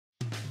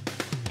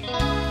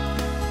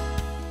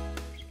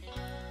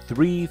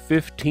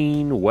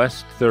315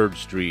 West 3rd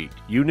Street,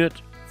 Unit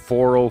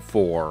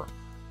 404,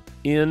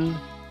 in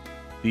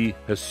the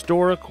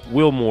historic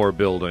Wilmore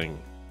Building.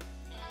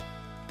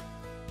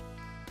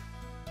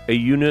 A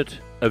unit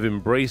of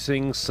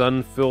embracing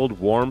sun-filled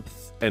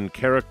warmth and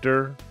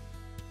character,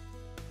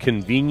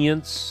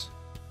 convenience,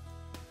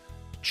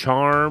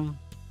 charm,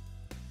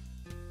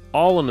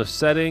 all in a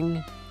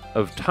setting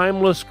of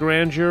timeless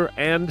grandeur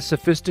and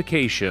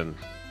sophistication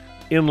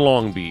in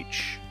Long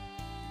Beach,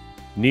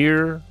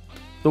 near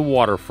the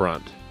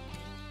waterfront,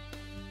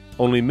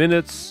 only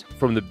minutes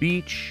from the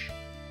beach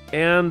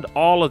and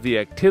all of the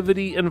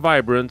activity and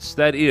vibrance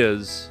that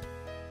is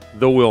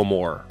the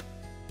Wilmore.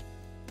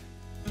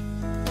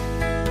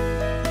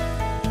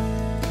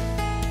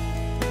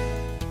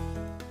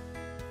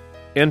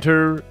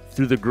 Enter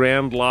through the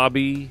grand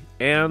lobby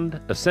and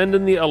ascend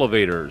in the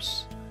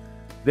elevators.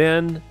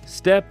 Then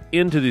step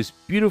into this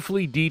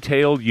beautifully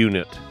detailed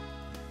unit.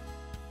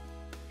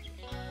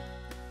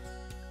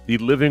 The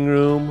living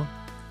room,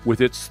 with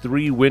its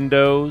 3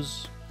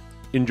 windows,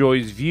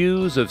 enjoys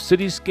views of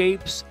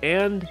cityscapes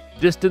and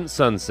distant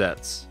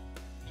sunsets.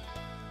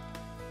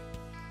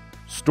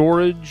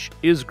 Storage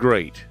is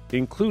great,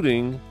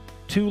 including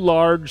 2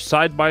 large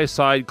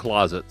side-by-side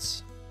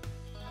closets.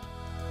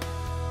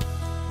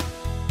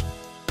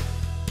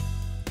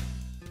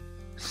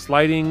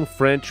 Sliding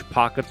French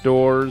pocket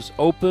doors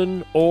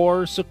open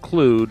or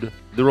seclude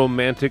the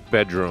romantic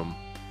bedroom.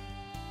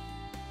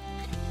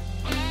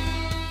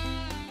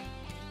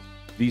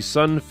 The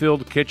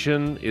sun-filled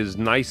kitchen is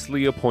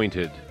nicely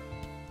appointed.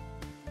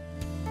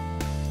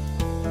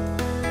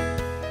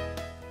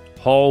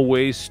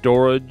 Hallway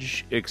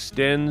storage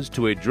extends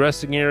to a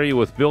dressing area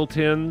with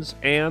built-ins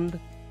and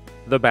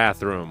the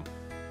bathroom.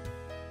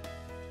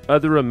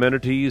 Other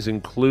amenities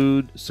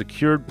include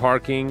secured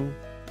parking,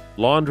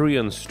 laundry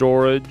and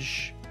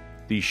storage,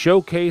 the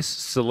showcase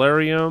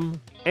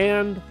solarium,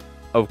 and,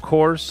 of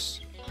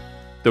course,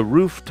 the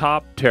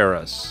rooftop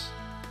terrace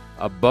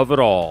above it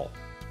all,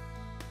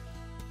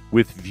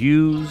 with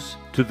views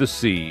to the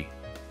sea.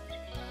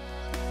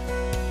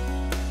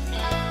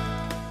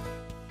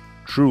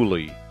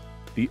 Truly,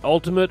 the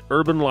ultimate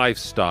urban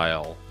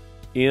lifestyle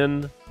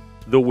in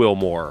the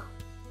Wilmore.